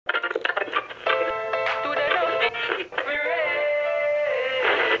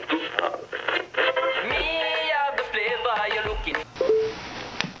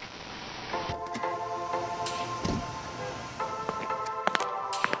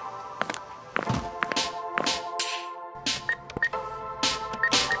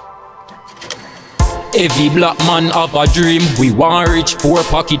Every black man have a dream. We want rich, 4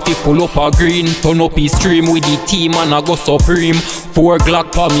 pocket fi full up a green. Turn up his stream with the team and I go supreme. 4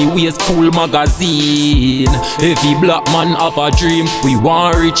 Glock pa me waist, cool magazine. Every black man have a dream. We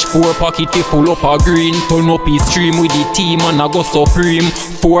want rich, 4 pocket fi full up a green. Turn up his stream with the team and I go supreme.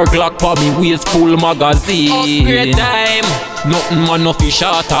 4 Glock pa me waist, cool magazine. Great time. Nothing man no fi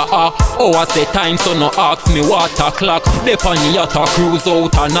shatter. Oh, I say time, so no ask me what o'clock. Dep on the yacht a cruise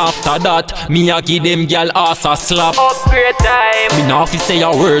out, and after that me a give them gal ass a slap. Upgrade time. Me nah fi say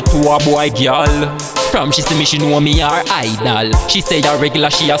a word to a boy gal. From she see me, she know me her idol. She say a regular,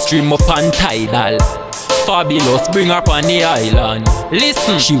 she a stream up on Tidal. Fabulous, bring her on the island.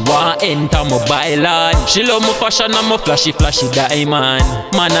 Listen, she want enter my byline. She love my fashion and my flashy diamond.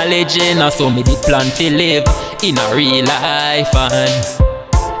 Man a legend, so me did plan to live in a real life. And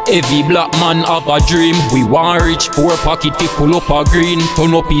every black man have a dream. We want rich, 4 pocket fi full up a green.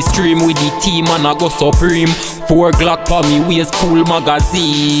 Turn up his stream with the team and I go supreme. 4 Glock pa me waist, cool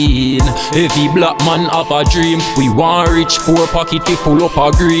magazine. Every black man have a dream. We want rich, 4 pocket fi full up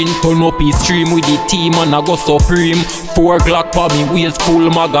a green. Turn up his stream with the team and I go supreme. 4 Glock pa me waist, cool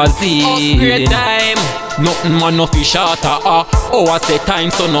magazine. Great time. Nothing man no fi shatter. Oh, I say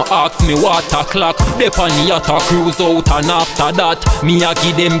time, so no ask me what o'clock. Dep on the yacht a cruise out, and after that me a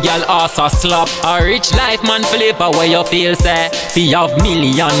give them gal ass a slap. A rich life man flavor where you feel say fi have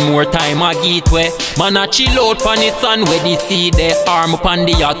million more time a get way. Man a chill out pon the sun where the sea there. Arm up on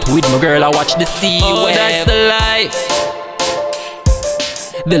the yacht with my girl a watch the sea wave. Oh, that's the life.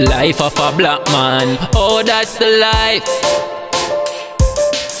 The life of a black man. Oh, that's the life.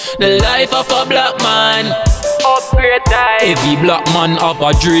 The life of a black man. Upgrade time. Every black man have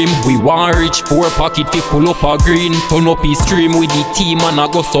a dream. We want rich, 4 pocket fi full up a green. Turn up his stream with the team and I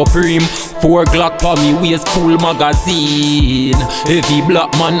go supreme. 4 Glock pa me waist, cool magazine. Every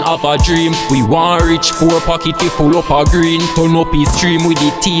black man have a dream. We want rich, 4 pocket fi full up a green. Turn up his stream with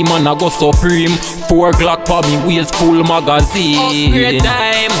the team and I go supreme. 4 Glock pa me waist, cool magazine. Upgrade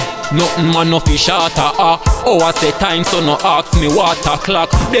time. Nothing man no fi shatter. Oh, I say time, so no ask me what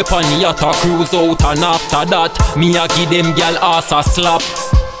o'clock. Dep on the yacht a cruise out, and after that me a give them gal ass a slap.